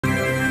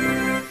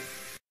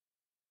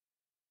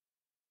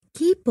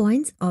Key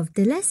points of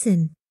the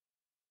lesson: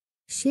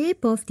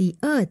 shape of the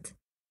earth,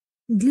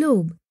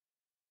 globe,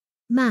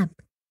 map,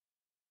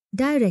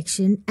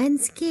 direction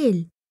and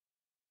scale.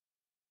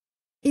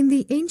 In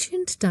the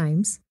ancient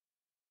times,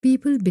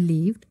 people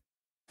believed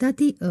that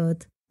the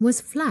earth was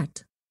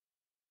flat.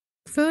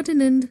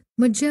 Ferdinand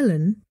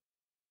Magellan,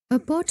 a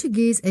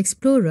Portuguese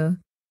explorer,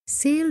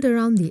 sailed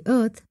around the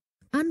earth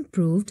and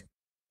proved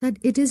that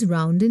it is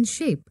round in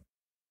shape.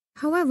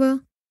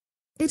 However,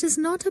 it is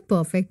not a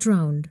perfect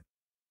round.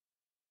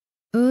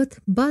 Earth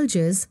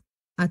bulges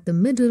at the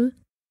middle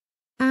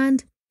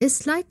and is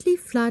slightly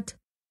flat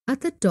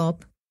at the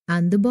top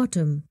and the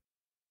bottom.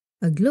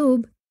 A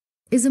globe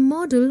is a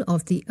model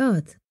of the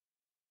earth.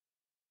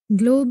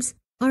 Globes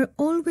are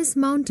always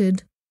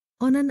mounted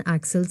on an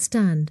axle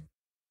stand.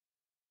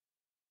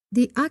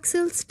 The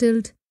axle's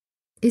tilt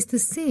is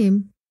the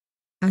same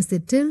as the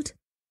tilt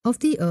of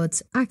the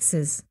earth's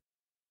axis.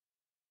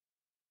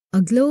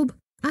 A globe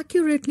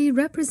accurately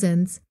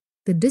represents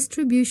the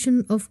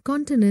distribution of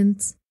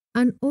continents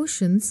and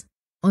oceans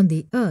on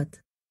the earth.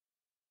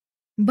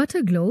 But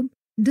a globe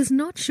does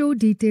not show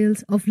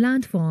details of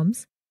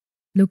landforms,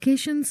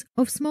 locations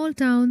of small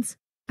towns,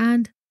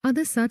 and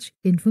other such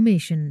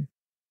information.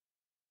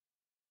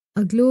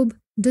 A globe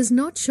does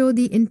not show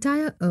the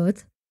entire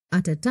earth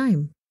at a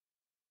time.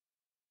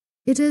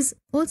 It is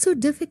also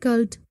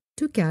difficult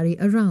to carry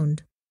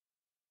around.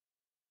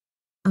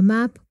 A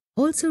map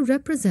also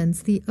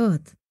represents the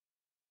earth.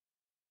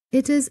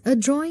 It is a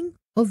drawing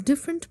of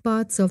different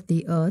parts of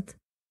the earth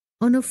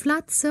on a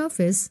flat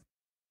surface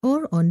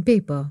or on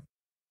paper.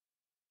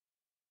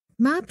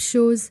 Map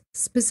shows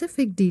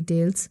specific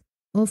details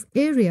of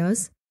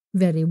areas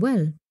very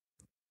well.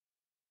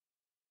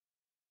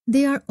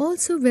 They are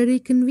also very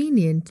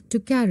convenient to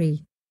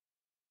carry.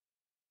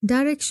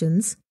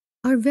 Directions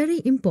are very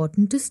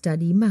important to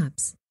study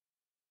maps.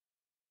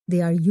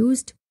 They are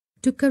used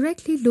to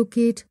correctly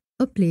locate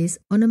a place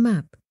on a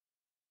map.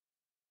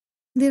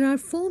 There are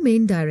 4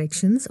 main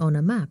directions on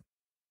a map.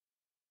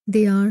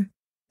 They are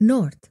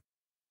north,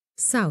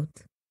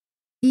 south,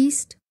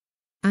 east,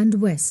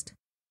 and west.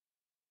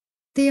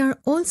 There are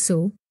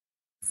also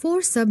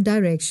 4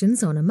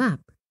 sub-directions on a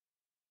map.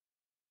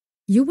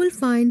 You will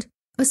find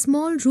a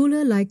small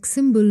ruler-like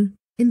symbol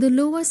in the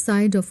lower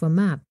side of a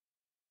map.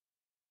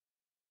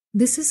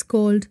 This is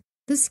called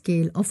the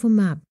scale of a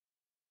map.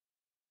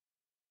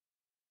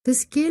 The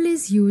scale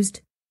is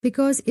used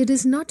because it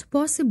is not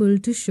possible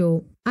to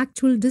show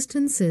actual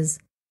distances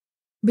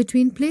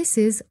between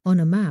places on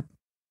a map.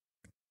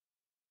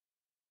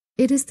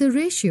 It is the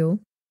ratio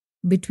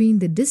between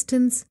the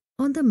distance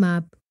on the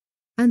map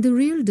and the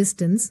real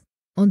distance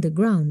on the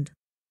ground.